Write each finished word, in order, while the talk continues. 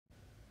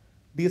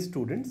Dear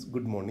students,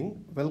 good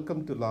morning.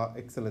 Welcome to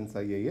Laexcellence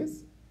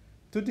IAS.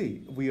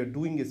 Today we are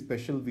doing a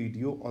special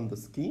video on the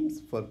schemes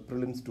for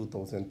Prelims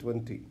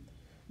 2020.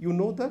 You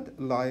know that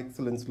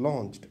Laexcellence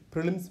launched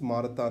Prelims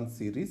Marathon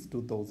Series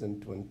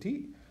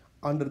 2020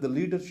 under the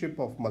leadership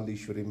of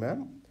Mallishwari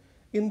ma'am.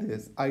 In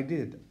this, I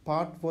did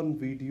part 1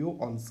 video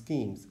on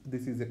schemes.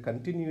 This is a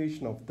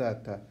continuation of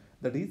that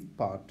is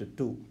part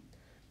 2.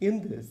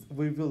 In this,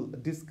 we will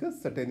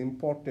discuss certain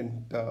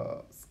important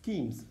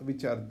schemes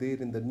which are there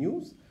in the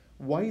news,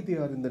 why they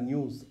are in the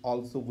news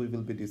also we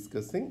will be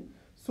discussing,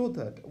 so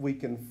that we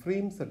can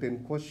frame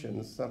certain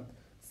questions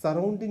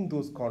surrounding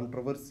those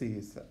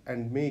controversies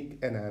and make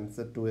an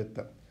answer to it.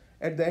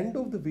 At the end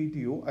of the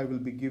video, I will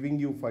be giving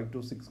you 5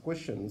 to 6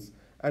 questions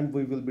and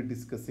we will be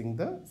discussing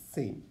the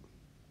same.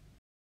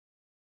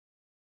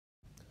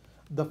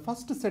 The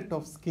first set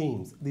of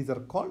schemes, these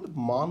are called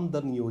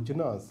Mandan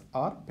Yojanas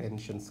or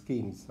pension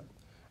schemes.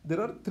 There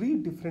are 3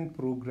 different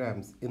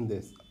programs in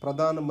this.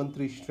 Pradhana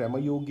Mantri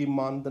Shrama Yogi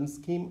Mandan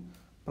scheme,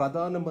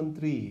 Pradhana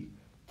Mantri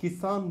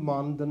Kisan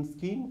Mandan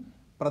scheme,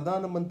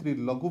 Pradhana Mantri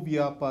Laghu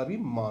Vyapari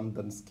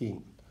Mandan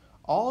scheme.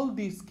 All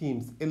these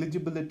schemes,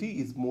 eligibility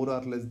is more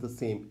or less the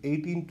same.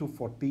 18 to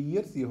 40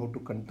 years you have to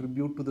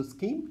contribute to the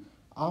scheme.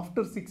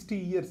 After 60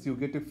 years you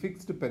get a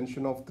fixed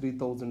pension of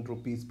 3,000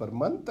 rupees per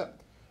month.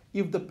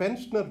 If the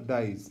pensioner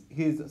dies,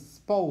 his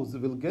spouse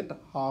will get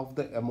half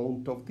the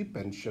amount of the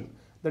pension,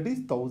 that is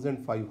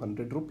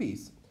 1,500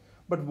 rupees.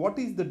 But what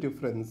is the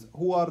difference?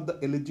 Who are the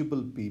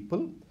eligible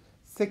people?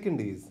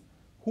 Second is,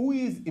 who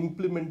is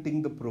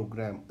implementing the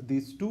program?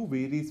 These two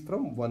varies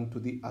from one to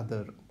the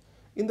other.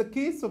 In the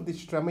case of the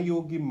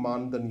Shramyogi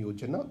Mandan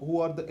Yojana, who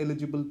are the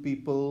eligible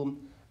people?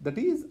 That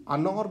is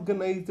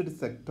unorganized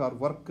sector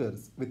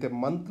workers with a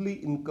monthly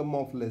income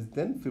of less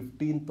than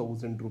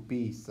 15,000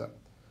 rupees.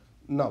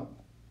 Now,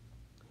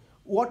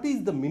 what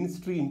is the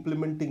ministry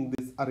implementing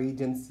this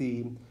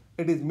agency?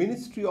 It is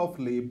Ministry of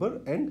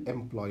Labour and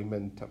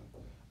Employment.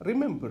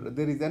 Remember,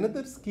 there is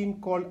another scheme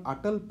called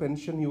Atal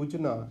Pension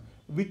Yojana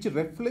which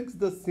reflects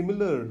the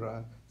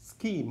similar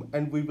scheme,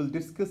 and we will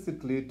discuss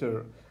it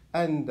later.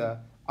 And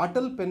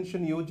Atal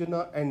Pension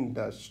Yojana and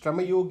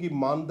Shramyogi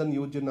Mandan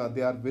Yojana,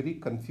 they are very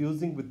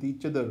confusing with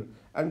each other,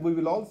 and we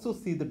will also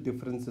see the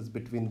differences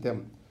between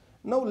them.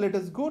 Now let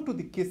us go to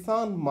the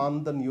Kisan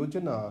Mandan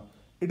Yojana.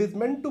 It is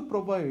meant to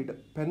provide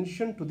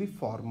pension to the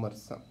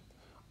farmers.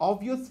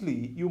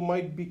 Obviously, you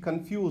might be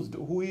confused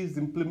who is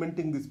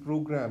implementing this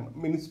program,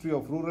 Ministry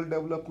of Rural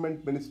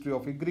Development, Ministry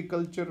of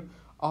Agriculture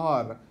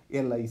or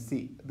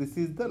LIC. This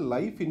is the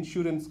Life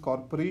Insurance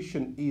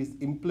Corporation is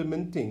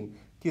implementing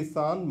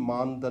Kisan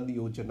Mandan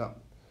Yojana.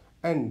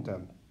 And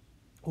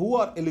who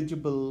are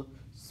eligible?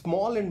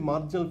 Small and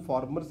marginal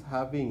farmers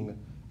having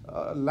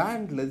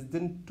land less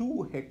than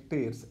 2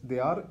 hectares, they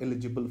are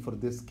eligible for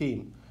this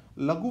scheme.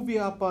 Laghu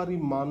Vyapari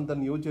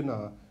Mandan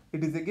Yojana,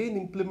 it is again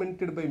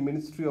implemented by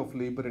Ministry of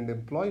Labour and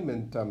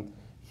Employment.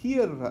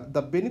 Here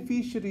the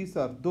beneficiaries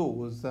are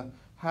those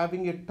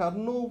having a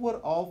turnover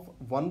of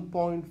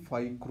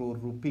 1.5 crore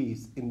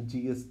rupees in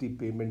GST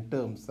payment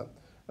terms.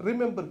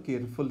 Remember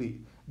carefully,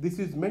 this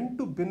is meant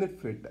to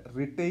benefit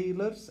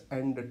retailers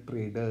and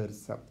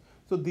traders.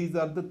 So these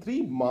are the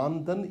 3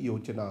 Mandan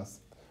Yojanas.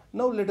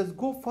 Now let us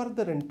go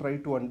further and try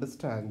to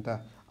understand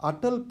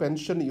Atal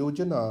Pension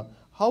Yojana,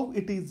 how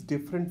it is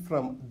different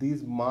from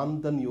these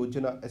Mandan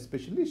Yojana,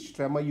 especially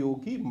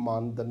Shramyogi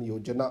Mandan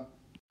Yojana.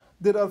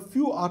 There are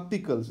few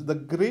articles, the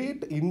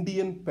Great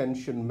Indian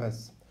Pension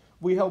Mess.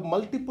 We have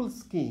multiple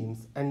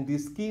schemes and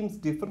these schemes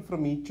differ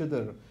from each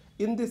other.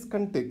 In this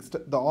context,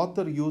 the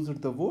author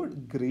used the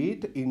word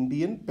Great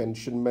Indian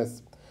Pension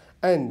Mess.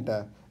 And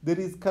there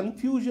is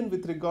confusion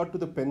with regard to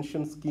the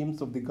pension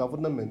schemes of the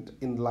government.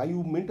 In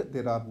Live Mint,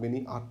 there are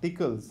many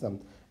articles.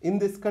 In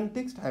this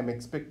context, I am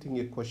expecting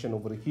a question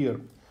over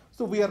here.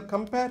 So we are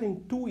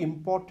comparing 2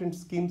 important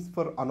schemes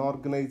for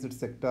unorganized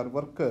sector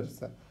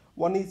workers.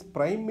 One is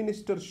Prime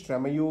Minister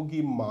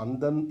Shramyogi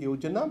Mandan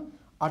Yojana,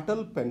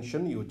 Atal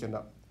Pension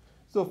Yojana.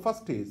 So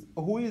first is,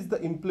 who is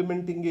the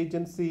implementing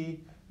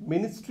agency?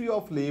 Ministry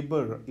of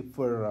Labour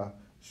for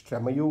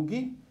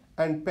Shramyogi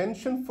and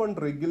Pension Fund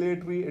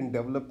Regulatory and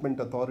Development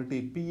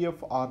Authority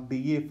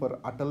PFRDA for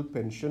Atal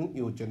Pension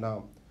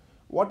Yojana.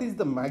 What is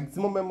the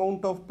maximum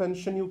amount of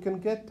pension you can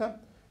get?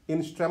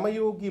 In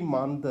Shramyogi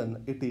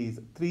Mandan, it is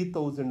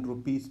 3,000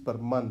 rupees per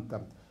month.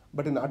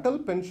 But in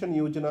Atal Pension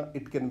Yojana,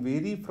 it can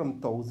vary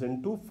from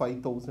 1,000 to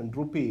 5,000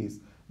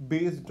 rupees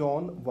based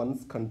on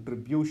one's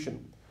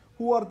contribution.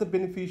 Who are the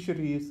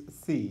beneficiaries?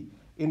 See,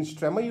 in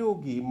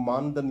Shramyogi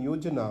Mandan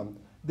Yojana,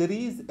 there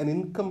is an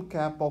income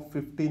cap of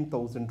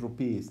 15,000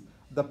 rupees.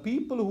 The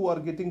people who are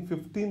getting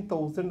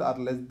 15,000 or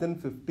less than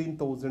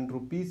 15,000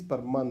 rupees per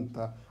month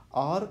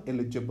are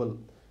eligible.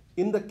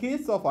 In the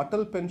case of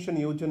Atal Pension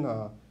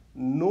Yojana,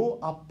 no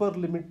upper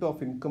limit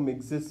of income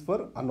exists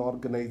for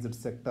unorganized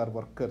sector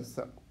workers.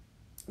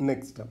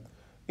 Next,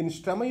 in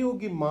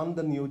Shramyogi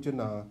Mandan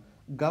Yojana,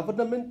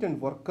 government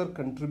and worker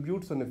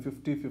contributes on a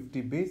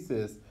 50-50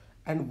 basis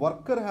and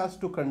worker has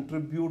to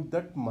contribute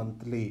that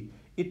monthly.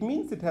 It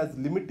means it has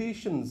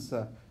limitations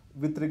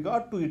with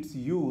regard to its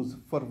use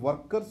for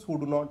workers who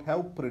do not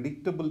have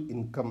predictable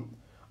income.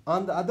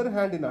 On the other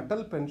hand, in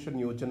Atal Pension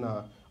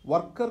Yojana,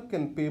 worker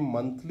can pay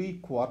monthly,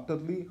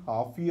 quarterly,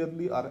 half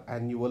yearly or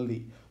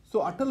annually. So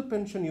Atal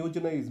Pension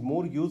Yojana is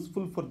more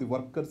useful for the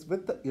workers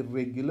with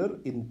irregular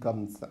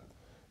incomes.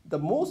 The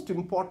most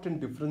important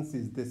difference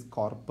is this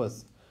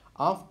corpus.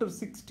 After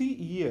 60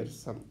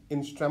 years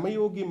in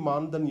Shamayogi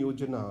Mandan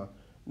Yojana,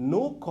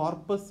 no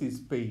corpus is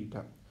paid.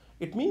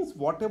 It means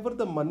whatever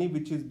the money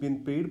which is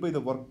being paid by the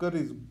worker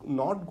is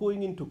not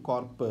going into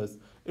corpus,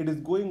 it is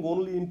going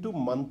only into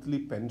monthly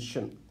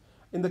pension.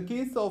 In the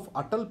case of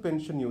Atal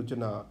Pension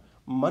Yojana,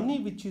 money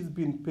which is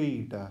being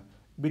paid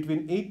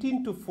between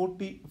 18 to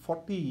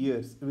 40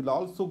 years will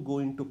also go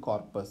into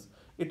corpus.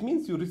 It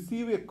means you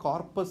receive a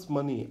corpus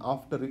money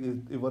after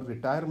your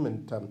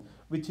retirement,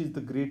 which is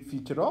the great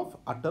feature of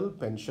Atal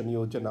Pension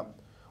Yojana.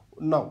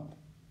 Now,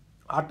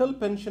 Atal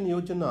Pension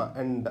Yojana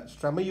and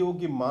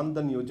Shamayogi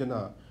Mandan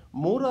Yojana,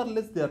 more or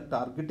less they are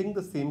targeting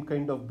the same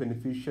kind of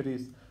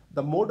beneficiaries.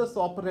 The modus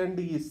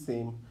operandi is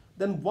same.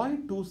 Then why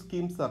two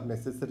schemes are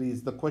necessary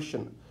is the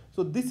question.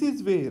 So this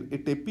is where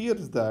it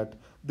appears that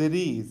there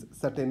is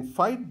certain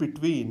fight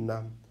between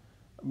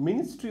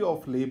Ministry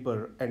of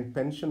Labour and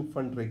Pension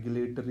Fund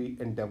Regulatory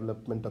and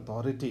Development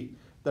Authority.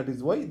 That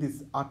is why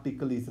this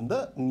article is in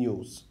the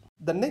news.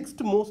 The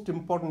next most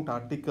important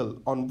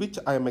article on which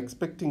I am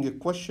expecting a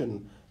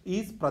question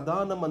is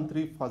Pradhana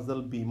Mantri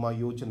Fasal Bima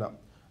Yojana.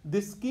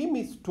 This scheme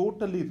is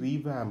totally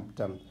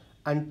revamped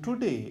and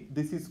today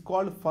this is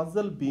called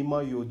Fasal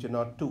Bima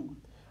Yojana 2.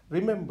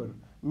 Remember,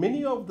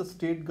 many of the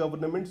state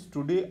governments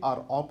today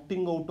are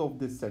opting out of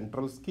this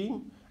central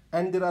scheme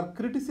and there are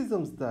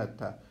criticisms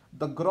that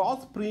the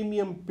gross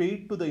premium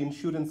paid to the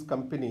insurance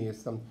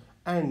companies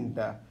and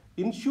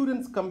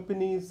insurance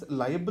companies'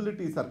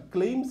 liabilities or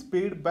claims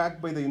paid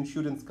back by the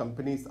insurance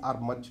companies are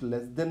much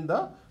less than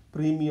the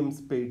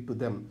premiums paid to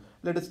them.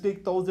 Let us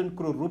take 1000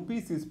 crore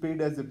rupees is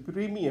paid as a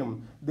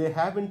premium. They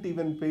haven't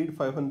even paid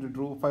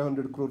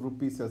 500 crore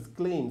rupees as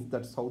claims.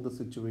 That's how the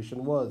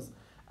situation was.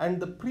 And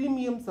the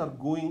premiums are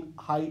going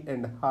high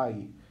and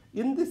high.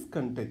 In this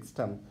context,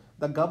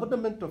 the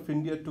government of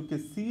India took a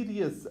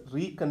serious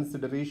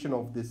reconsideration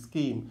of this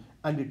scheme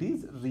and it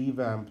is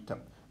revamped.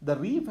 The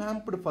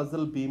revamped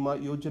Fasal Bima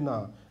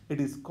Yojana, it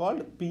is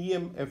called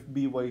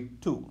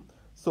PMFBY2.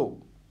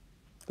 So,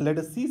 let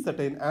us see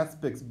certain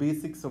aspects,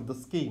 basics of the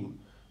scheme.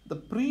 The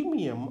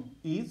premium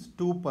is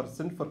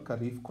 2% for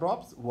Kharif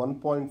crops,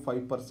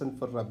 1.5%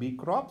 for Rabi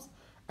crops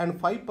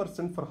and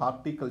 5% for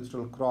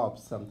horticultural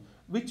crops,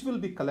 which will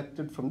be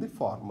collected from the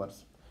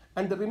farmers.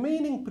 And the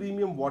remaining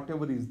premium,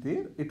 whatever is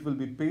there, it will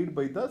be paid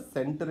by the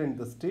center and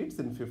the states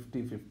in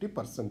 50-50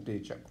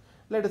 percentage.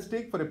 Let us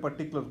take for a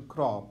particular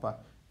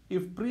crop,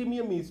 if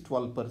premium is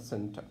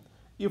 12%,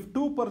 if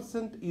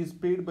 2% is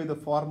paid by the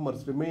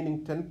farmers,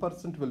 remaining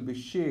 10% will be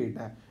shared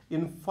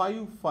in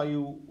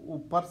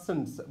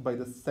 5% by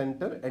the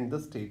center and the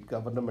state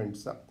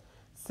governments.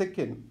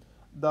 Second,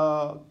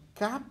 the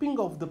capping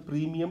of the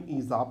premium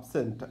is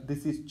absent.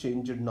 This is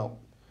changed now.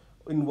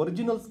 In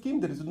original scheme,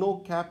 there is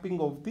no capping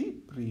of the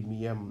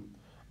premium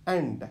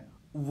and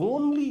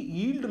only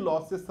yield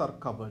losses are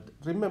covered.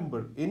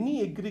 Remember,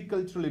 any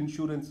agricultural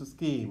insurance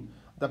scheme,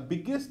 the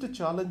biggest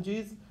challenge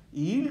is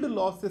yield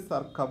losses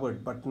are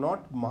covered but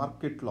not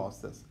market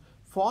losses.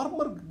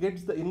 Farmer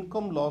gets the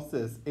income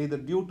losses either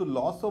due to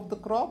loss of the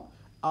crop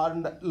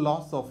and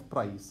loss of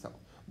price.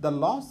 The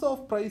loss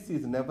of price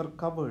is never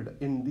covered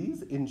in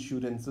these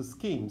insurance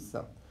schemes.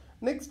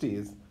 Next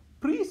is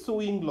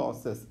pre-sowing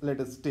losses.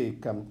 Let us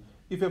take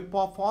if a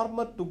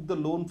farmer took the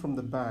loan from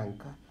the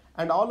bank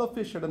and all of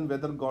a sudden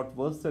weather got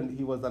worse and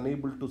he was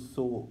unable to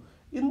sow.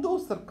 In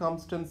those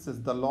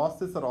circumstances, the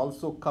losses are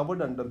also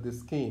covered under this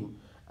scheme.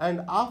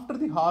 And after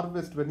the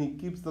harvest, when he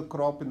keeps the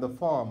crop in the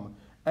farm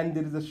and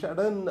there is a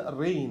sudden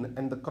rain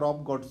and the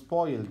crop got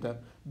spoiled,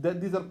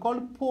 these are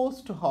called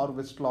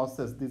post-harvest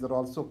losses. These are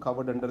also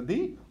covered under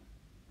the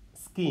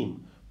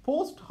scheme.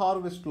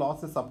 Post-harvest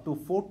losses up to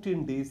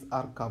 14 days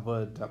are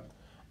covered.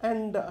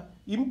 And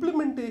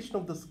implementation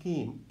of the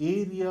scheme,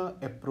 area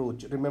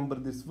approach. Remember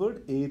this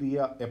word,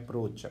 area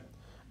approach.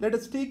 Let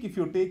us take, if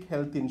you take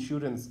health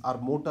insurance or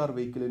motor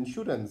vehicle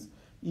insurance,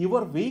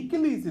 your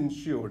vehicle is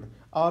insured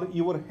or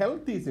your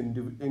health is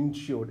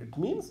insured. It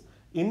means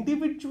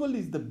individual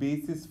is the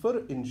basis for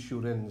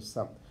insurance.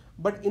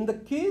 But in the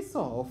case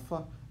of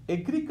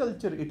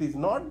agriculture, it is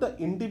not the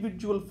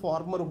individual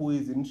farmer who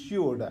is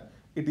insured.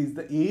 It is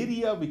the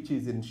area which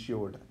is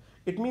insured.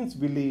 It means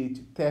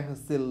village,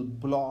 tehsil,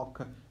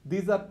 block.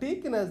 These are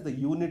taken as the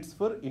units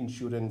for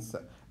insurance.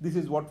 This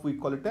is what we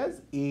call it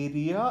as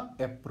area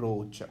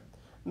approach.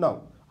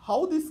 Now,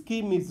 how this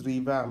scheme is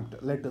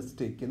revamped, let us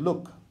take a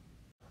look.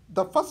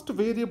 The first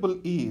variable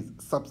is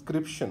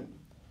subscription.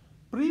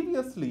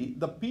 Previously,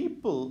 the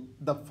people,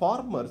 the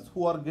farmers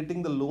who are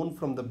getting the loan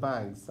from the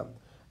banks,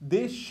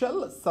 they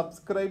shall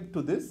subscribe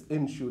to this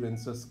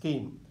insurance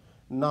scheme.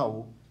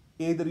 Now,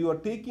 either you are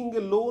taking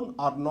a loan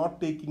or not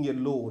taking a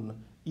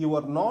loan, you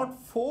are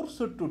not forced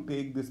to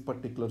take this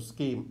particular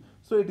scheme.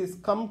 So it is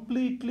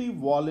completely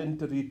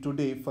voluntary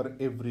today for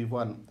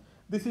everyone.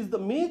 This is the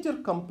major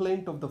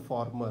complaint of the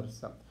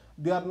farmers.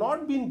 They are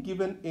not being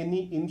given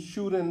any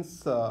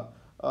insurance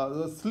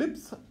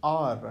slips,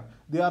 or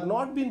they are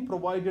not being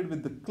provided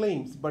with the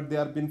claims, but they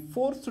are being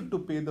forced to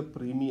pay the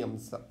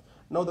premiums.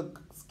 Now the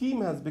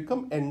scheme has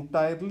become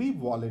entirely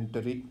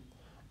voluntary.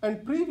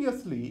 And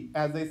previously,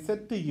 as I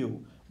said to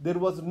you, there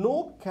was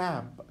no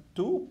cap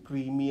to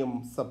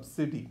premium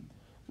subsidy.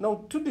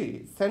 Now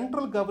today,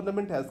 central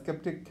government has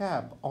kept a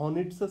cap on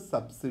its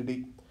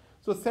subsidy.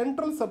 So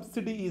central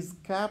subsidy is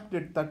capped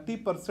at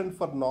 30%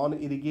 for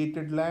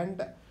non-irrigated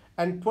land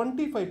and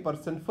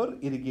 25% for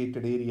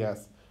irrigated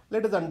areas.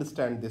 Let us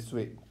understand this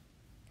way.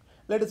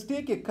 Let us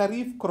take a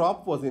kharif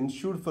crop was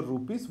insured for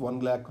rupees 1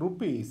 lakh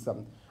rupees,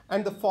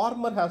 and the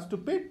farmer has to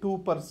pay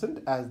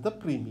 2% as the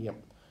premium.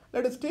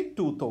 Let us take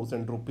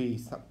 2000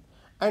 rupees,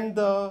 and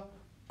the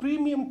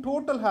premium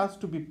total has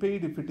to be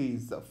paid if it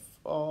is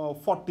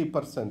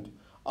 40%.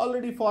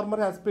 Already farmer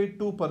has paid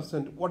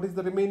 2%. What is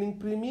the remaining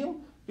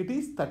premium? It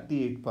is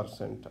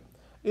 38%.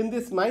 In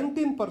this,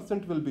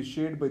 19% will be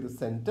shared by the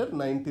center,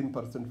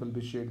 19% will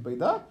be shared by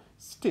the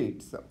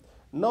states.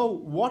 Now,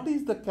 what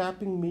is the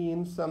capping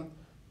means?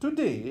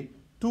 Today,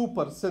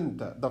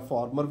 2% the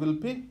farmer will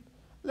pay.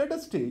 Let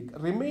us take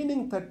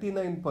remaining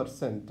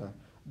 39%.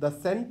 The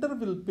center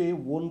will pay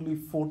only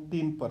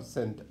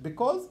 14%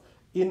 because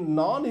in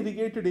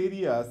non-irrigated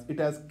areas, it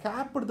has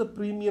capped the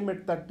premium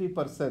at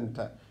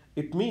 30%.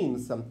 It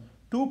means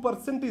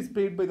 2% is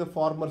paid by the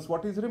farmers.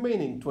 What is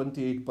remaining?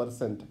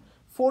 28%.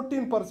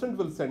 14%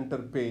 will center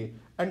pay,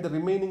 and the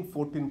remaining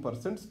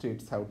 14%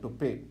 states have to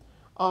pay.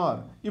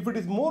 Or if it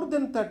is more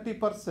than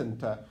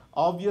 30%,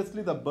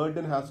 obviously the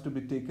burden has to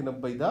be taken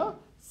up by the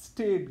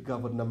state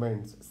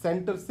governments.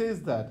 Center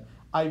says that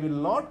I will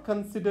not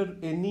consider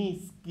any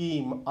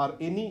scheme or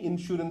any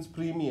insurance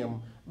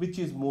premium which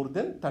is more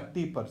than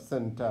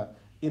 30%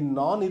 in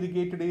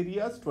non-irrigated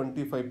areas,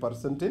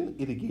 25% in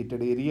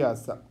irrigated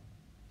areas.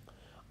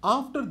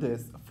 After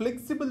this,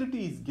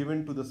 flexibility is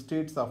given to the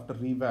states after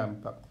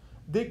revamp.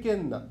 They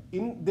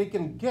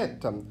can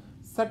get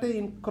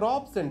certain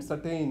crops and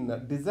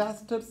certain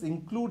disasters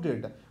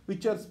included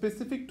which are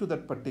specific to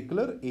that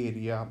particular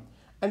area.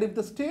 And if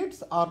the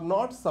states are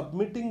not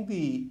submitting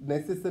the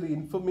necessary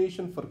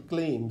information for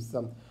claims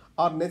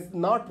or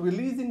not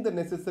releasing the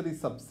necessary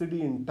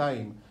subsidy in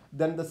time,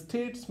 then the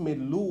states may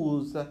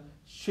lose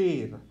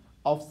share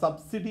of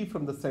subsidy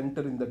from the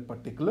center in that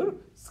particular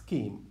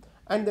scheme.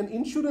 And then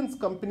insurance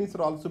companies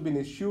are also been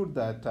assured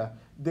that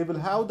they will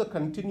have the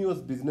continuous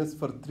business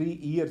for 3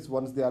 years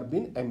once they are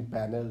being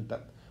empaneled.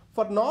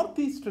 For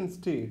northeastern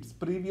states,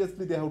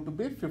 previously they have to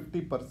pay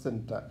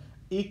 50%,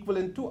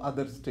 equivalent to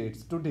other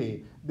states.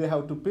 Today, they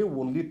have to pay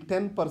only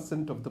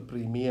 10% of the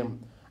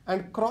premium.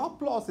 And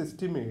crop loss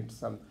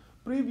estimates,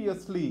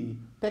 previously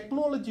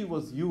technology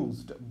was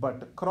used,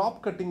 but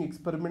crop cutting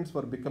experiments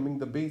were becoming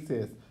the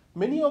basis.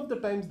 Many of the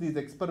times these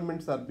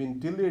experiments are being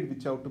delayed,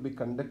 which have to be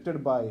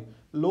conducted by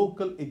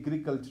local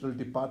agricultural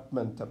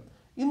department.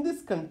 In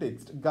this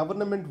context,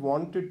 government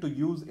wanted to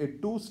use a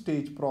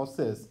two-stage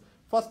process.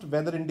 First,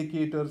 weather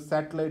indicators,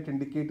 satellite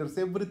indicators,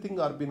 everything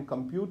are being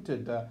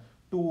computed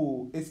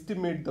to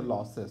estimate the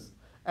losses.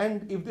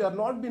 And if they are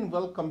not being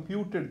well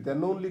computed,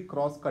 then only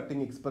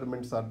cross-cutting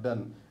experiments are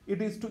done. It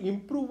is to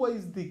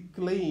improvise the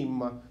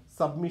claim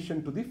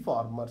submission to the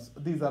farmers.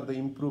 These are the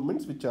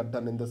improvements which are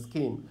done in the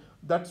scheme.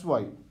 That's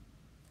why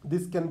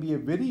this can be a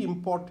very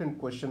important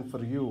question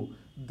for you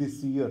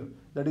this year.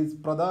 That is,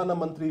 Pradhana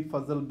Mantri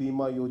Fasal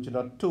Bima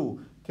Yojana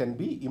 2 can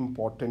be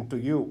important to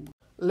you.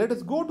 Let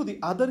us go to the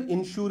other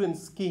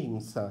insurance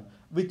schemes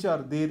which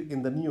are there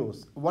in the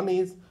news. One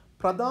is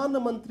Pradhana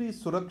Mantri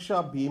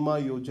Suraksha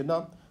Bima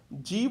Yojana,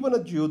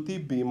 Jeevana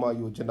Jyoti Bima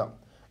Yojana.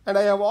 And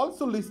I have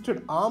also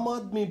listed Aam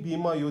Aadmi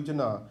Bima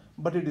Yojana,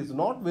 but it is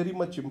not very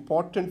much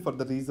important for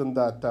the reason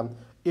that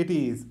it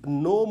is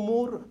no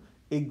more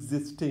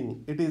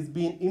existing. It is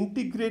being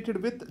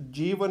integrated with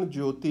Jeevan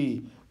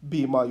Jyoti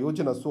Bima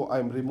Yojana. So I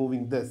am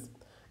removing this.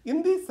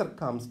 In these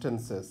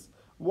circumstances,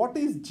 what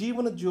is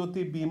Jeevan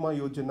Jyoti Bima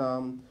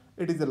Yojana?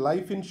 It is a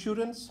life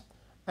insurance,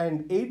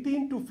 and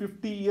 18 to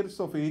 50 years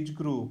of age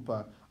group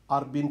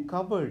are being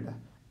covered,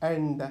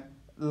 and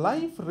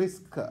life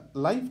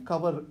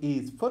cover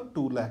is for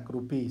 2 lakh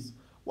rupees.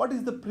 What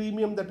is the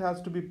premium that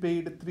has to be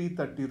paid?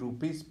 330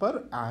 rupees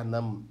per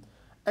annum.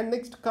 And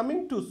next,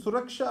 coming to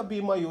Suraksha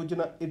Bima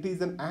Yojana, it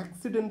is an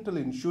accidental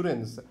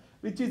insurance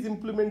which is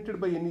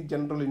implemented by any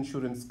general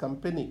insurance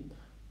company.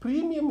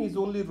 Premium is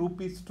only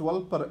rupees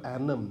 12 per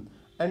annum,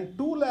 and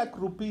 2 lakh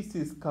rupees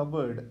is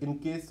covered in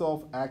case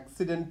of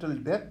accidental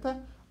death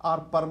or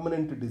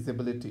permanent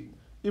disability.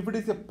 If it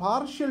is a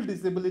partial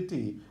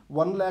disability,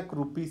 1 lakh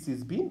rupees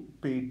is being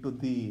paid to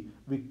the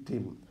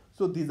victim.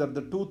 So these are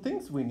the two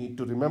things we need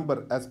to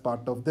remember as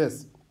part of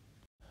this.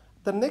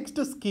 The next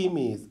scheme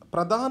is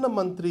Pradhana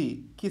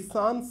Mantri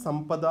Kisan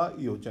Sampada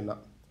Yojana.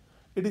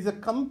 It is a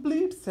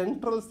complete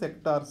central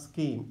sector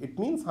scheme. It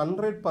means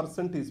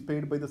 100% is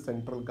paid by the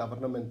central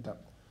government,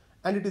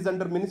 and it is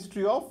under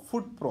Ministry of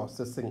Food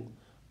Processing.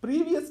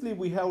 Previously,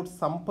 we have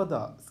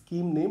Sampada,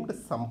 scheme named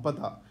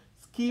Sampada,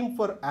 scheme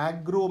for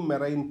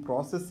agro-marine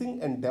processing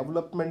and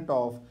development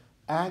of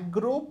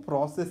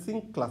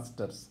agro-processing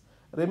clusters.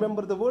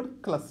 Remember the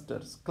word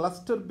clusters.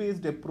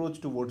 Cluster-based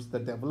approach towards the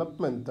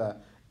development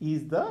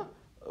is the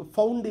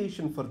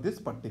foundation for this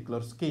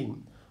particular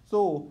scheme.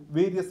 So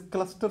various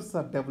clusters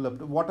are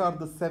developed. What are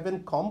the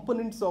 7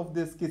 components of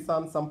this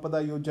Kisan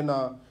Sampada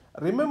Yojana?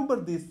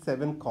 Remember these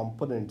 7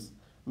 components: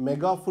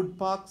 mega food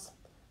parks,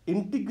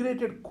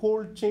 integrated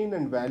cold chain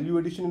and value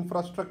addition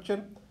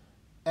infrastructure,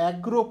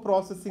 agro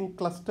processing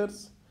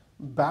clusters,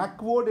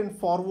 backward and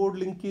forward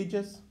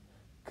linkages,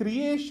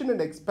 creation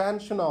and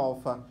expansion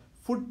of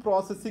food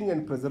processing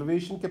and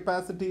preservation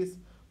capacities,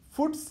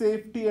 food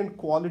safety and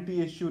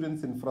quality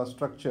assurance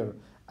infrastructure,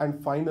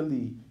 and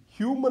finally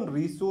human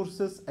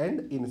resources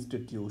and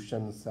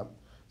institutions.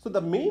 So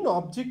the main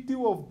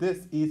objective of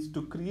this is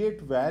to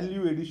create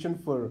value addition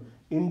for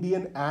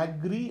Indian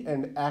agri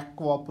and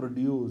aqua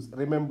produce.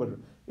 Remember,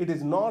 it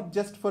is not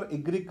just for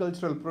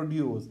agricultural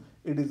produce,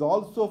 it is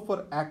also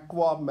for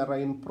aqua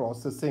marine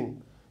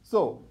processing.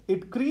 So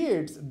it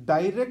creates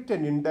direct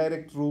and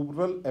indirect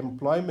rural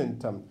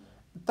employment.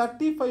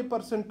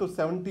 35% to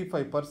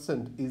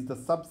 75% is the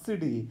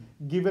subsidy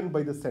given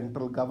by the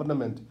central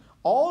government.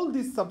 All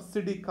this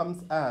subsidy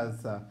comes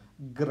as a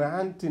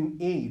grant in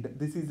aid.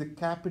 This is a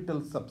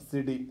capital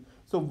subsidy.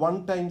 So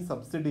one-time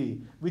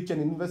subsidy which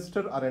an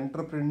investor or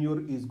entrepreneur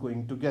is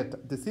going to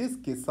get. This is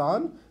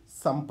Kisan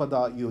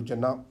Sampada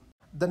Yojana.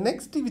 The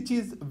next, which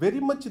is very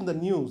much in the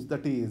news,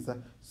 that is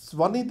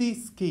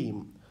Swanidhi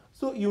scheme.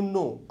 So you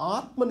know,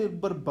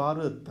 Atmanirbhar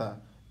Bharat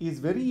is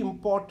very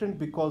important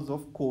because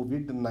of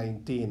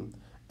COVID-19.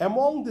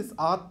 Among these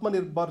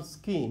Atmanirbhar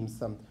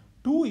schemes,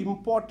 2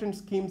 important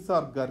schemes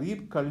are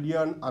Garib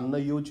Kalyan Anna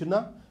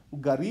Yojana,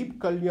 Garib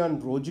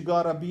Kalyan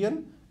Rozgar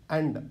Abhiyan,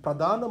 and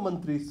Pradhana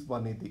Mantri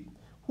Swanidhi.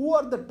 Who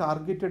are the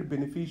targeted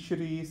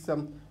beneficiaries?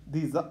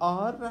 These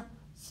are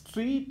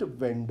street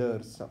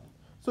vendors.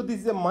 So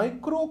this is a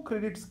micro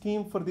credit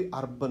scheme for the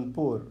urban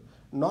poor.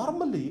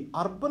 Normally,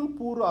 urban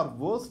poor are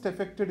worst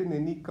affected in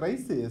any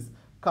crisis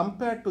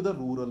compared to the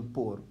rural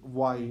poor.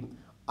 Why?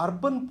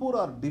 Urban poor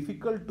are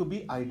difficult to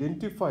be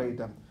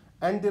identified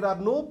and there are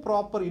no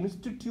proper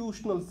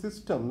institutional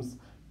systems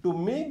to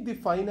make the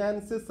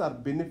finances or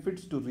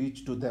benefits to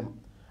reach to them.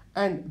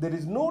 And there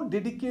is no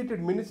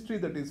dedicated ministry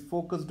that is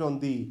focused on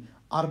the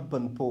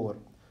urban poor.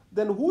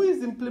 Then who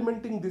is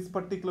implementing this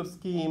particular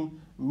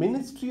scheme?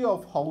 Ministry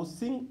of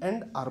Housing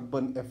and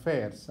Urban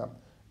Affairs.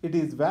 It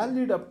is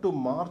valid up to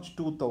March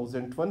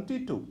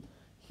 2022.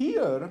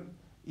 Here,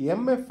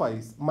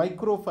 MFIs,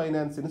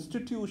 microfinance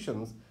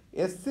institutions,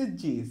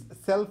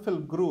 SHGs,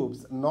 self-help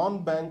groups,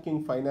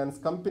 non-banking finance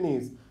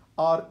companies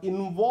are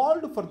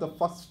involved for the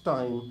first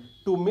time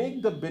to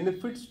make the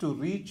benefits to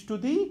reach to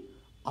the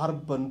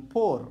urban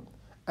poor.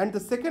 And the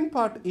second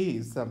part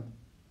is,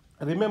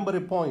 remember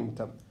a point,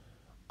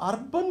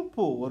 urban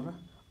poor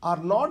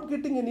are not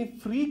getting any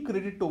free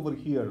credit over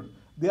here.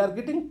 They are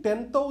getting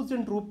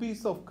 10,000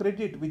 rupees of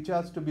credit which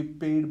has to be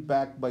paid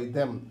back by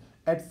them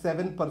at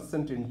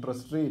 7%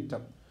 interest rate.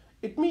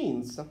 It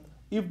means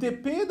if they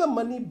pay the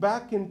money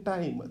back in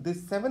time,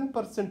 this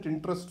 7%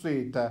 interest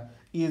rate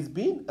is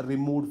being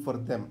removed for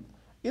them.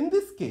 In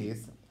this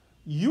case,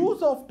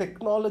 use of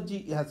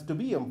technology has to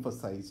be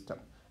emphasized.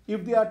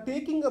 If they are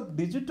taking up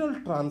digital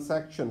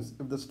transactions,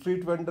 if the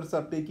street vendors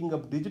are taking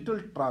up digital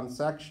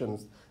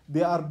transactions,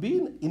 they are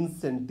being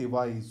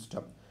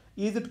incentivized.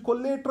 Is it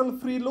collateral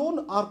free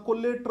loan or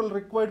collateral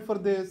required for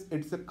this?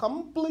 It's a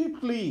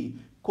completely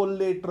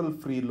collateral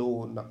free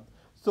loan.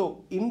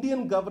 So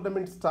Indian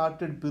government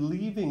started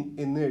believing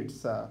in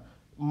its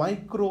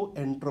micro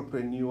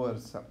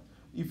entrepreneurs.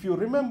 If you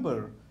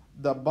remember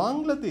the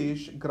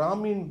Bangladesh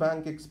Grameen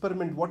Bank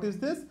experiment, what is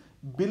this?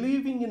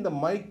 Believing in the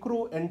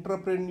micro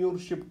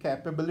entrepreneurship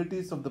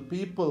capabilities of the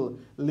people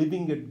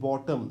living at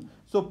bottom.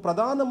 So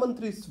Pradhana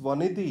Mantri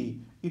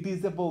Swanidhi, it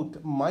is about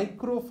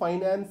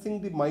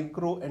microfinancing the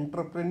micro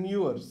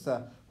entrepreneurs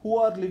who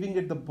are living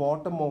at the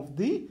bottom of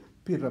the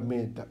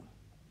pyramid.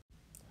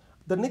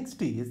 The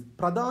next is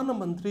Pradhana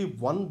Mantri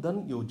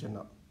Vandhan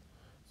Yojana.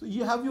 So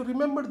have you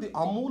remembered the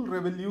Amul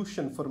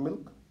revolution for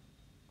milk?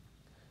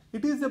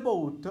 It is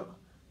about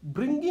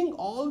bringing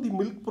all the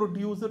milk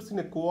producers in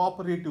a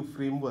cooperative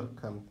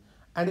framework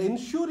and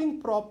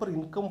ensuring proper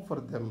income for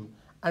them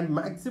and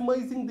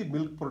maximizing the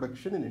milk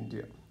production in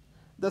India.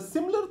 The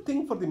similar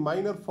thing for the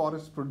minor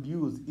forest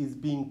produce is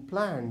being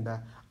planned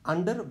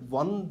under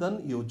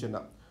Vandhan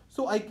Yojana.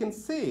 So I can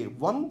say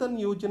Vandhan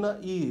Yojana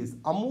is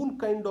Amul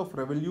kind of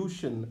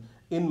revolution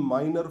in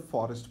minor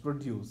forest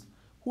produce.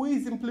 Who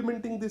is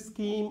implementing this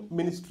scheme?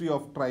 Ministry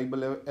of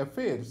Tribal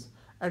Affairs,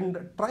 and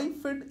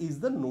TriFed is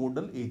the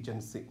nodal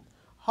agency.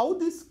 How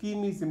this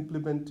scheme is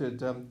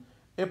implemented?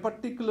 A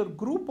particular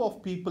group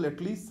of people,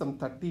 at least some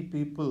 30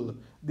 people,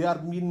 they are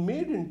being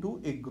made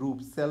into a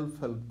group,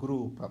 self-help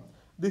group.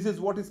 This is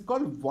what is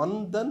called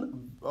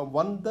Vandhan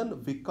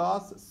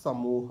Vikas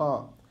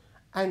Samuha.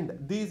 And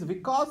these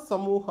Vikas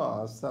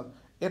Samuhas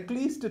At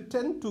least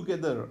 10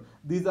 together,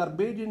 these are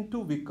made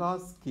into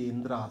Vikas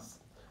Kendras.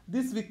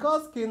 This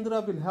Vikas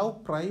Kendra will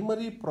have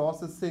primary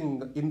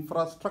processing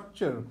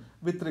infrastructure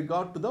with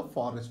regard to the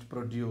forest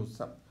produce.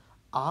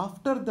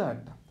 After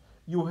that,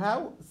 you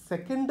have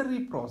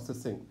secondary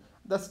processing.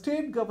 The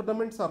state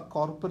governments or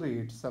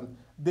corporates,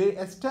 they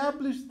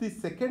establish the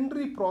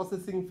secondary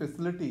processing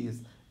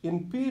facilities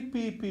in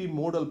PPP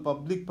model,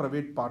 public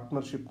private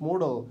partnership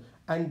model,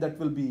 and that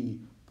will be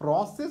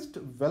processed,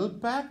 well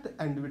packed,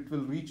 and it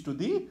will reach to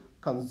the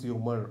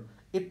consumer.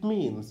 It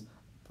means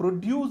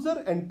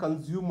producer and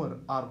consumer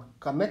are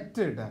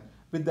connected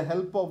with the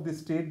help of the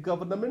state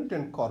government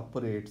and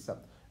corporates,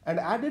 and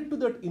added to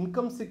that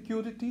income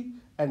security,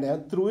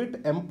 and through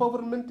it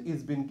empowerment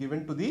is being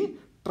given to the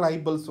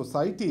tribal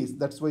societies.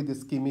 That's why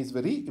this scheme is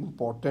very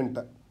important.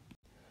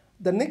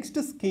 The next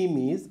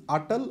scheme is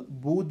Atal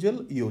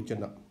Bhujal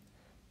Yojana.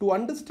 To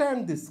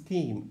understand this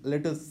scheme,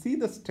 let us see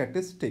the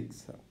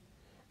statistics.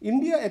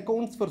 India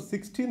accounts for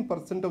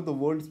 16% of the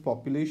world's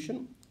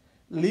population,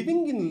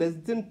 living in less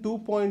than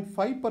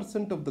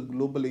 2.5% of the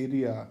global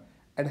area,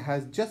 and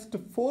has just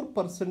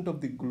 4% of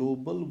the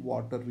global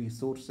water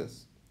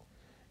resources.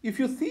 If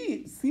you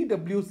see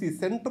CWC,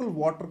 Central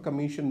Water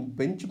Commission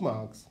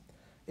benchmarks,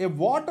 a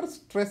water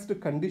stressed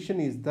condition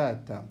is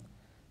that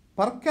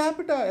per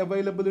capita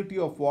availability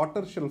of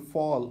water shall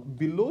fall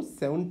below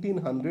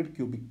 1700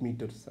 cubic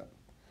meters.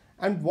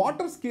 And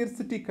water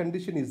scarcity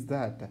condition is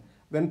that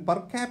when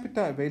per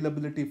capita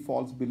availability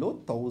falls below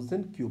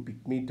 1000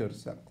 cubic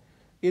meters.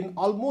 In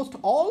almost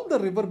all the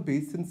river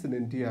basins in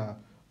India,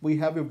 we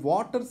have a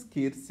water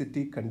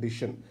scarcity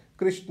condition.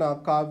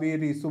 Krishna,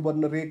 Kaveri,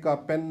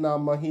 Subarnarekha, Penna,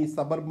 Mahi,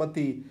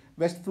 Sabarmati,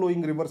 west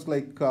flowing rivers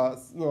like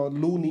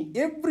Luni,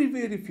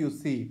 everywhere if you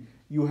see,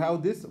 you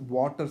have this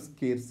water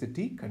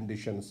scarcity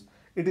conditions.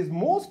 It is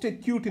most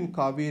acute in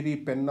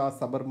Kaveri, Penna,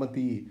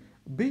 Sabarmati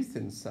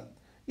basins.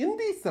 In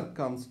these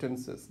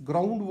circumstances,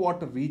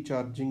 groundwater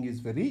recharging is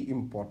very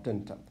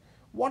important.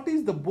 What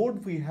is the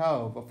board we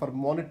have for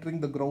monitoring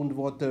the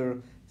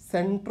groundwater?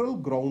 Central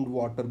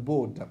Groundwater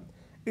Board.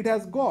 It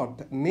has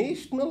got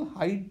National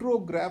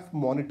Hydrograph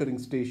Monitoring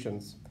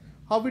Stations.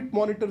 How it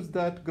monitors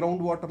that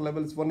groundwater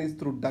levels? One is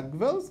through dug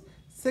wells.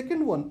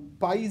 Second one,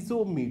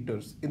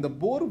 piezometers. In the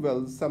bore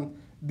wells,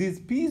 these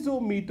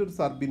piezometers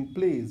are being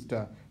placed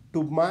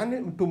to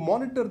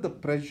monitor the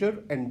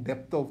pressure and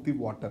depth of the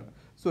water.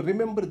 So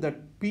remember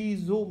that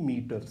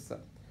piezometers.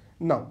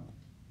 Now,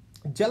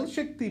 Jal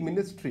Shakti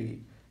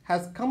Ministry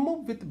has come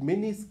up with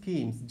many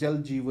schemes, Jal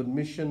Jeevan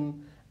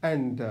Mission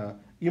and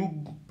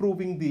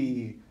improving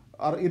the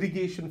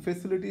irrigation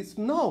facilities.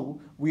 Now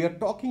we are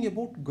talking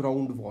about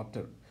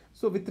groundwater.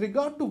 So with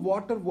regard to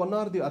water, one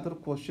or the other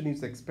question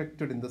is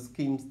expected in the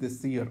schemes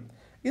this year.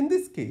 In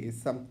this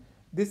case,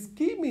 this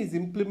scheme is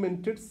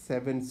implemented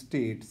 7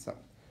 states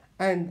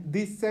and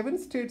these 7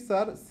 states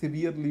are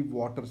severely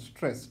water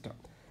stressed.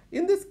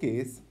 In this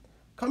case,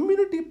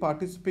 community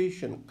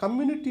participation,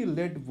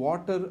 community-led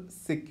water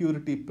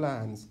security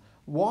plans,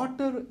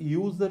 water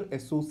user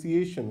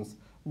associations,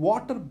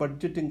 water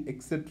budgeting,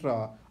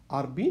 etc.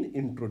 are being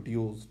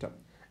introduced.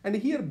 And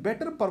here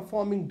better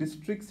performing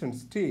districts and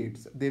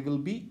states, they will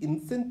be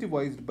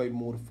incentivized by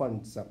more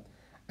funds.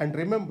 And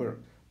remember,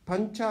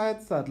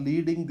 panchayats are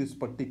leading this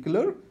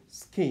particular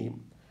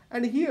scheme.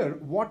 And here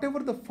whatever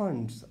the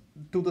funds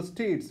to the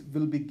states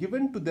will be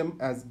given to them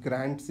as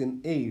grants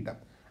in aid.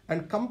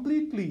 And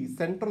completely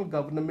central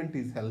government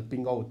is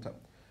helping out.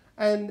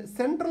 And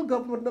central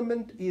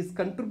government is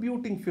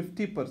contributing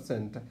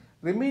 50%.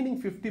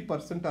 Remaining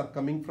 50% are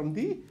coming from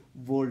the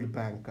World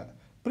Bank.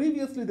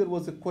 Previously there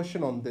was a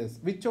question on this.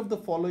 Which of the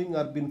following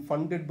are being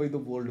funded by the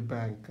World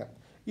Bank?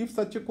 If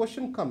such a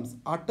question comes,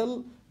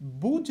 Atal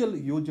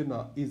Bhujal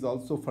Yojana is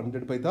also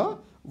funded by the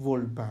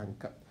World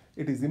Bank.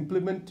 It is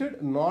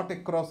implemented not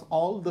across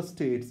all the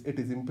states. It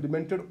is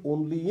implemented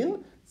only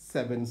in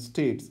 7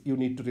 states. You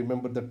need to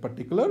remember that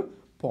particular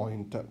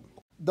point.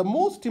 The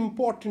most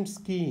important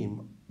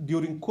scheme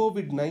during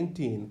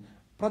COVID-19,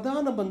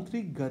 Pradhana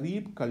Mantri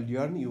Garib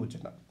Kalyan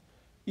Yojana.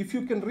 If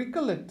you can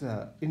recollect,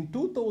 in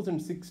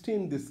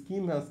 2016 this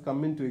scheme has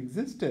come into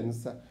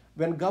existence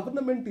when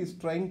government is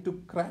trying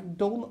to crack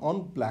down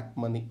on black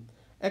money.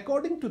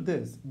 According to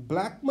this,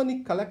 black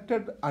money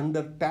collected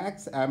under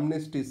tax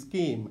amnesty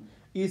scheme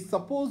is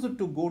supposed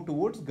to go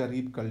towards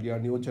Garib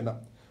Kalyan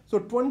Yojana. So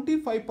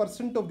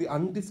 25% of the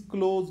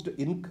undisclosed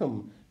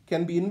income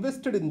can be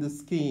invested in this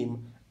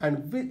scheme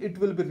and it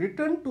will be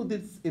returned to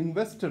this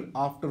investor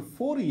after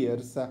 4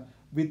 years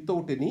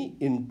without any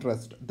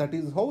interest. That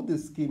is how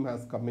this scheme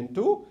has come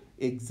into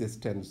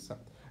existence.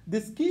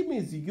 This scheme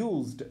is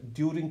used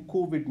during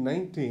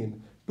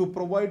COVID-19 to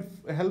provide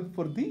help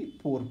for the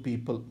poor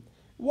people.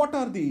 What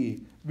are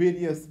the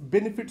various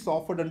benefits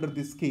offered under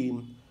this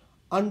scheme?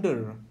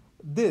 Under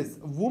this,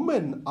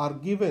 women are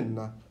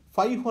given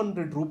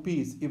 500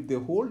 rupees if they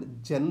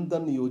hold Jan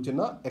Dhan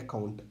Yojana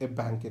account, a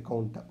bank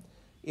account.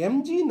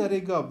 MG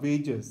Narega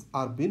wages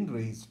are being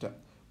raised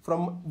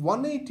from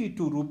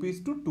 182 rupees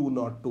to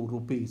 202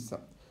 rupees.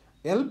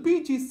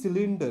 LPG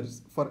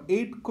cylinders for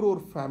 8 crore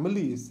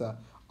families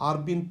are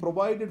being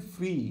provided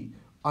free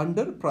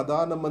under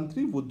Pradhana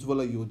Mantri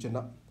Ujjwala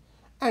Yojana.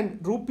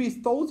 And rupees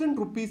 1000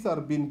 rupees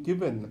are being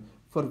given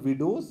for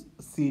widows,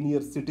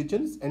 senior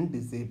citizens and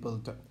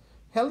disabled.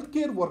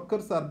 Healthcare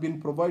workers are being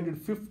provided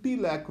 50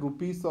 lakh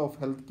rupees of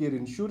healthcare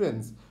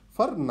insurance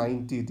for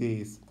 90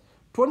 days.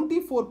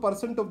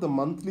 24% of the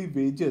monthly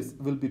wages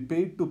will be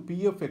paid to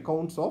PF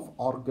accounts of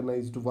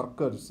organized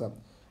workers.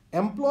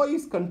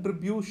 Employees'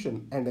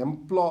 contribution and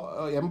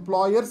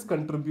employers'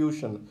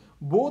 contribution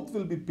both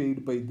will be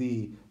paid by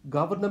the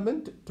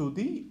government to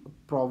the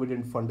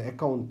Provident Fund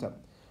account.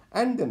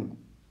 And then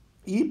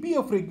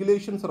EPF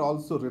regulations are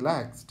also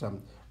relaxed.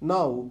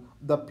 Now,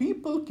 the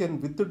people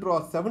can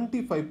withdraw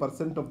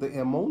 75% of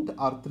the amount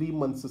or 3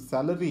 months'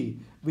 salary,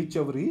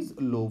 whichever is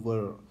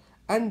lower.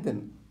 And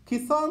then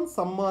Kisan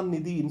Samman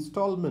Nidhi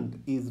installment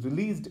is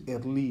released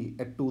early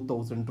at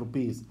 2000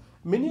 rupees.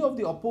 Many of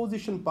the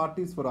opposition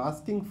parties were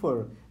asking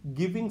for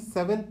giving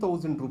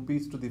 7000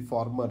 rupees to the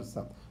farmers.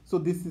 So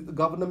this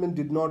government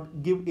did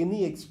not give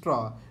any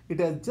extra. It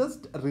has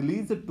just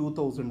released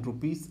 2000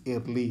 rupees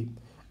early.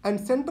 And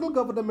central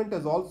government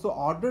has also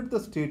ordered the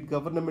state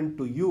government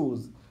to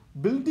use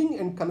Building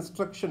and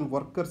Construction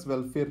Workers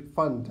Welfare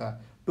Fund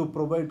to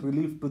provide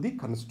relief to the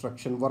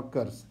construction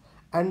workers.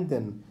 And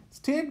then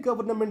state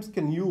governments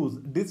can use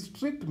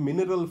District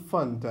Mineral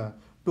Fund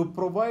to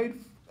provide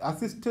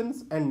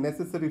assistance and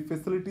necessary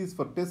facilities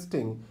for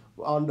testing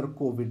under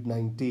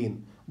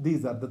COVID-19.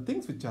 These are the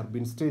things which are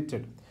being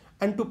stated.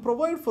 And to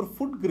provide for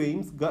food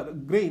grains,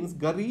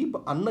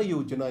 Garib Anna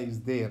Yojana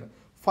is there.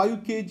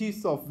 5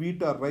 kgs of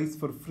wheat or rice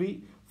for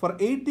free for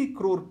 80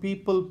 crore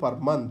people per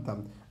month,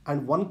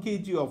 and 1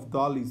 kg of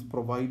dal is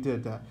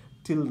provided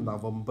till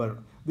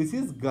November. This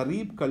is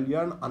Garib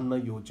Kalyan Anna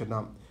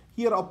Yojana.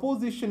 Here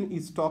opposition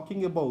is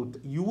talking about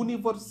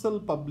universal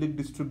public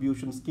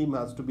distribution scheme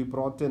has to be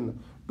brought in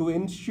to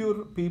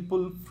ensure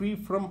people free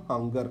from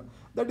hunger.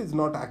 That is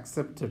not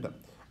accepted.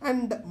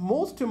 And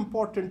most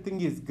important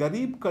thing is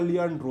Garib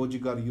Kalyan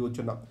Rojigar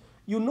Yojana.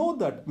 You know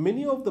that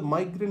many of the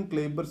migrant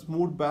laborers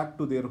moved back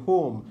to their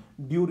home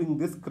during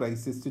this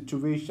crisis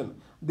situation.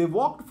 They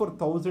walked for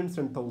thousands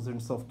and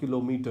thousands of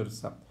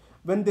kilometers.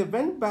 When they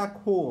went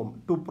back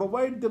home, to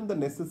provide them the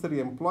necessary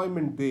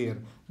employment there,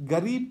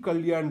 Garib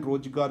Kalyan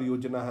Rojigar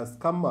Yojana has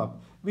come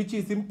up, which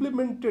is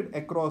implemented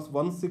across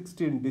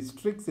 116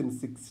 districts in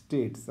 6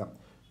 states.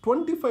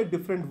 25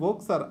 different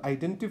works are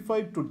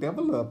identified to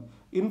develop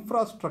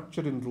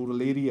infrastructure in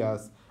rural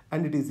areas,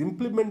 and it is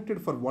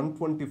implemented for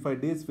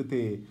 125 days with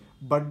a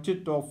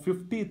budget of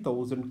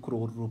 50,000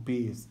 crore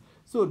rupees.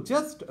 So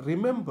just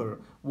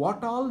remember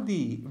what all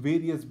the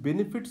various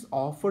benefits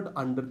offered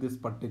under this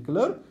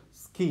particular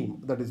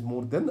scheme. That is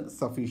more than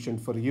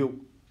sufficient for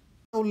you.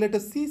 Now let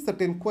us see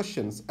certain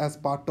questions as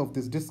part of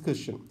this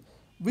discussion.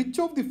 Which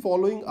of the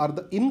following are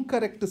the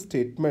incorrect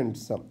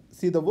statements?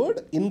 See the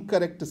word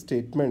incorrect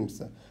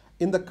statements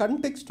in the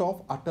context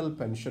of Atal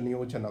Pension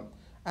Yojana.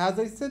 As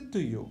I said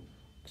to you,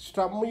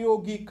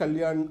 Shramyogi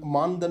Kalyan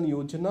Mandan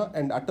Yojana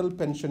and Atal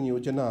Pension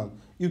Yojana,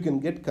 you can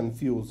get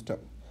confused.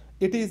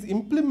 It is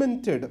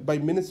implemented by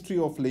Ministry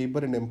of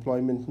Labour and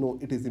Employment. No,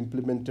 it is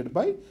implemented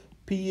by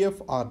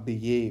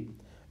PFRDA.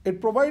 It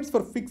provides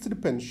for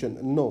fixed pension.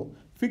 No,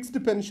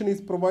 fixed pension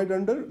is provided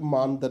under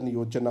Mandan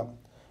Yojana.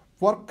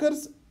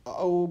 Workers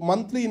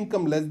monthly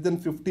income less than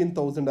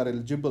 15,000 are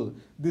eligible.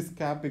 This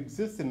cap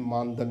exists in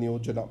Mandan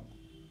Yojana.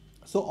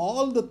 So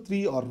all the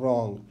three are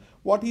wrong.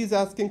 What he is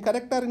asking,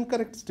 correct or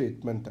incorrect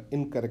statement?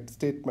 Incorrect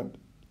statement.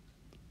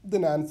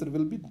 Then answer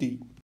will be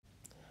D.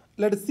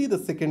 Let us see the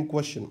second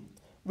question.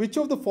 Which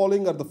of the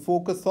following are the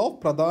focus of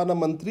Pradhana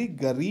Mantri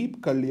Garib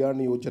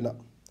Kalyan Yojana?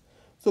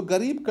 So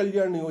Garib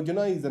Kalyan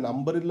Yojana is an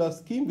umbrella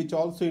scheme which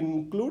also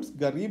includes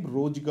Garib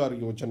Rojigar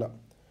Yojana.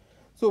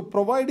 So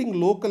providing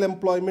local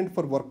employment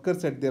for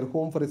workers at their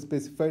home for a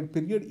specified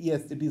period,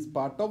 yes, it is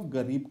part of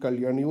Garib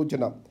Kalyan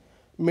Yojana.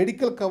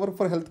 Medical cover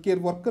for healthcare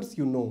workers,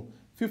 you know,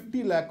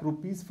 50 lakh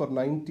rupees for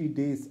 90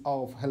 days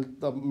of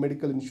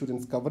medical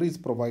insurance cover is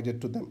provided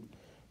to them.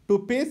 To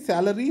pay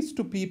salaries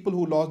to people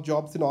who lost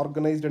jobs in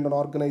organized and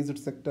unorganized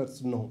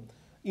sectors, no.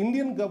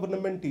 Indian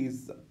government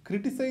is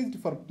criticized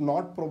for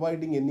not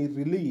providing any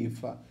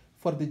relief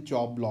for the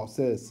job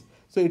losses.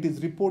 So it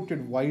is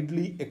reported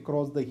widely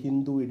across the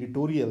Hindu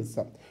editorials.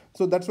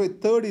 So that's why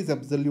third is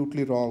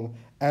absolutely wrong.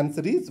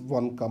 Answer is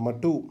 1,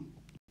 2.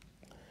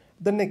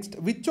 The next,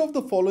 which of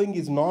the following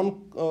is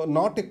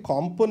not a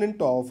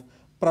component of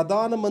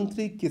Pradhana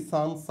Mantri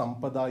Kisan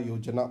Sampada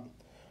Yojana?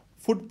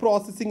 Food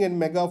processing and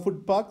mega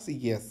food parks,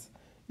 yes.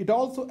 It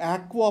also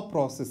aqua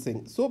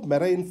processing, so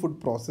marine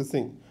food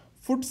processing.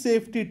 Food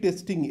safety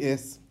testing,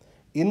 yes.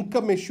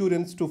 Income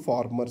assurance to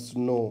farmers,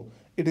 no.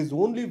 It is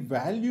only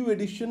value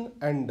addition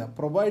and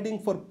providing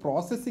for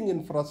processing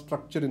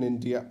infrastructure in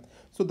India.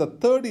 So the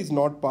third is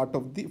not part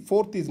of the,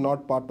 fourth is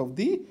not part of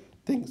the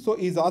thing. So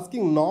he is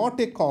asking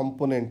not a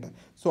component.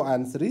 So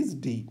answer is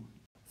D.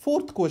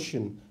 Fourth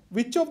question.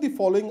 Which of the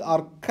following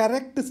are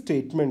correct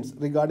statements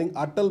regarding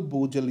Atal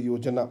Bhujal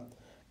Yojana?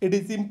 It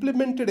is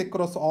implemented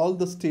across all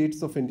the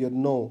states of India.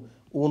 No.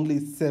 Only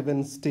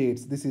 7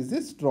 states. This is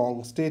a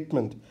strong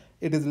statement.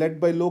 It is led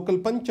by local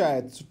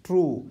panchayats.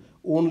 True.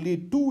 Only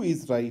 2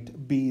 is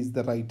right. B is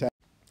the right answer.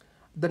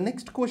 The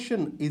next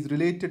question is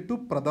related to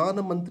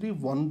Pradhana Mantri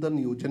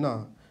Vandan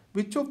Yojana.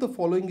 Which of the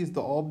following is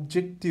the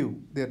objective?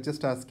 They are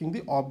just asking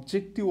the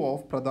objective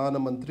of Pradhana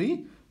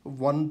Mantri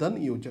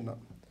Vandan Yojana.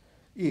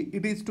 A.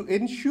 It is to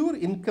ensure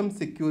income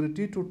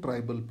security to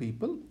tribal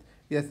people.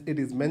 Yes, it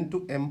is meant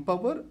to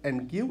empower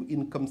and give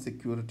income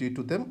security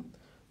to them.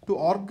 To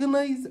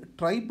organize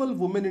tribal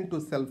women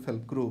into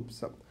self-help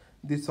groups.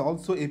 This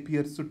also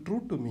appears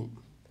true to me.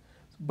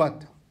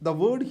 But the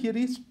word here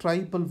is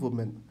tribal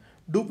women.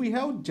 Do we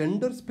have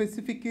gender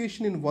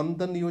specification in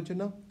Vandan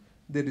Yojana?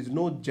 There is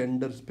no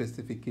gender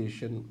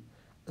specification.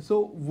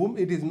 So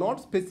it is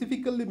not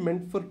specifically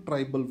meant for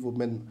tribal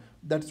women.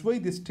 That's why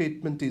this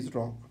statement is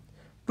wrong.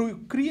 To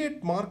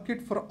create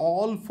market for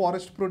all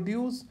forest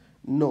produce?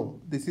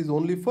 No, this is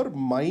only for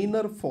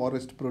minor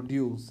forest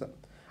produce.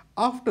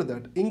 After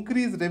that,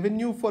 increase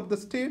revenue for the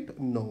state?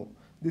 No,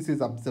 this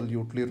is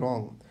absolutely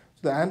wrong.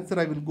 So the answer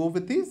I will go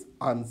with is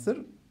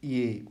answer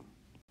A.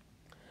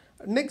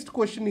 Next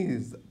question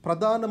is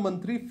Pradhana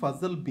Mantri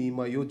Fasal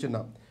Bima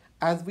Yojana.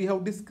 As we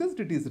have discussed,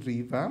 it is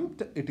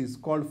revamped. It is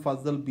called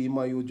Fasal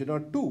Bima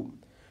Yojana 2.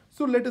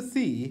 So let us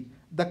see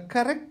the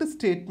correct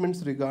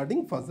statements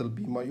regarding Fasal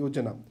Bima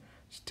Yojana.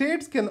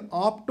 States can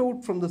opt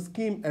out from the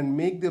scheme and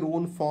make their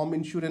own farm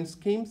insurance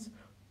schemes.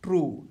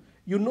 True.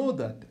 You know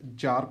that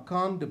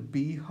Jharkhand,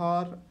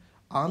 Bihar,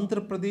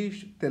 Andhra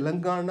Pradesh,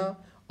 Telangana,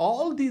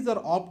 all these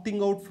are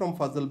opting out from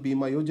Fasal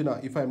Bima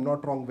Yojana. If I am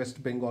not wrong,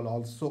 West Bengal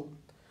also.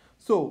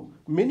 So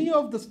many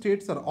of the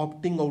states are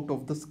opting out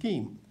of the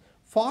scheme.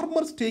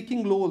 Farmers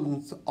taking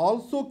loans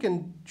also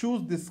can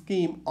choose this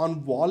scheme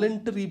on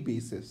voluntary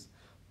basis.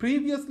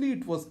 Previously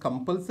it was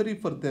compulsory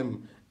for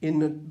them.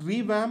 In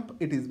revamp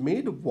it is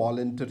made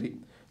voluntary.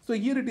 So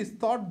here it is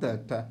thought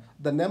that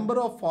the number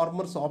of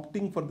farmers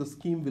opting for the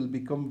scheme will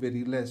become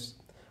very less.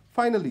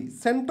 Finally,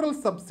 central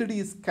subsidy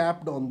is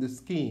capped on this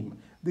scheme.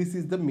 This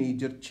is the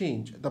major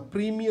change. The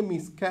premium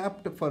is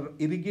capped for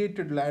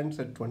irrigated lands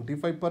at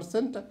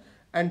 25%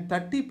 and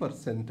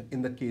 30%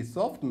 in the case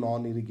of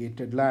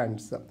non-irrigated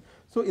lands.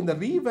 So in the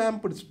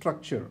revamped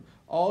structure,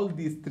 all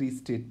these 3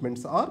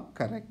 statements are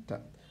correct.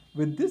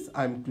 With this,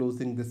 I am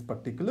closing this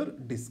particular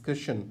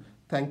discussion.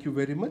 Thank you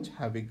very much.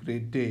 Have a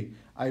great day.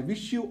 I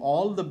wish you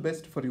all the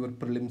best for your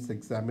prelims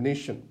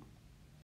examination.